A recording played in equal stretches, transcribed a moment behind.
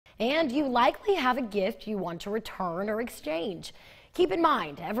and you likely have a gift you want to return or exchange. Keep in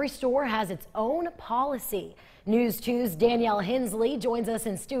mind, every store has its own policy. News 2's Danielle Hensley joins us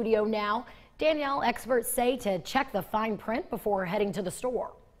in studio now. Danielle, experts say to check the fine print before heading to the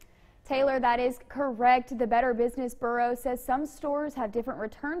store. Taylor, that is correct. The Better Business Bureau says some stores have different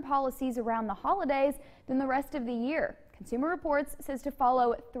return policies around the holidays than the rest of the year. Consumer Reports says to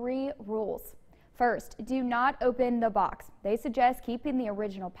follow 3 rules. First, do not open the box. They suggest keeping the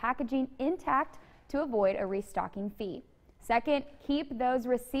original packaging intact to avoid a restocking fee. Second, keep those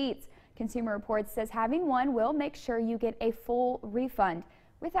receipts. Consumer Reports says having one will make sure you get a full refund.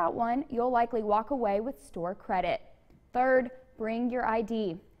 Without one, you'll likely walk away with store credit. Third, bring your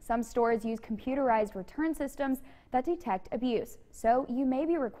ID. Some stores use computerized return systems that detect abuse, so you may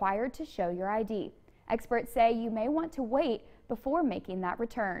be required to show your ID. Experts say you may want to wait before making that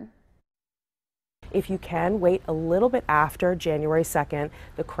return. If you can, wait a little bit after January 2nd.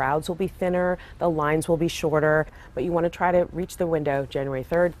 The crowds will be thinner, the lines will be shorter, but you want to try to reach the window January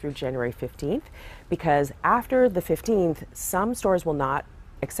 3rd through January 15th, because after the 15th, some stores will not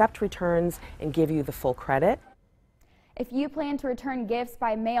accept returns and give you the full credit. If you plan to return gifts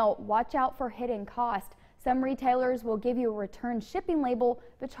by mail, watch out for hidden cost. Some retailers will give you a return shipping label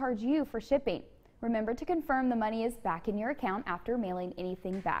but charge you for shipping. Remember to confirm the money is back in your account after mailing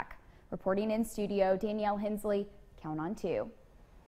anything back. Reporting in studio, Danielle Hensley, Count on 2.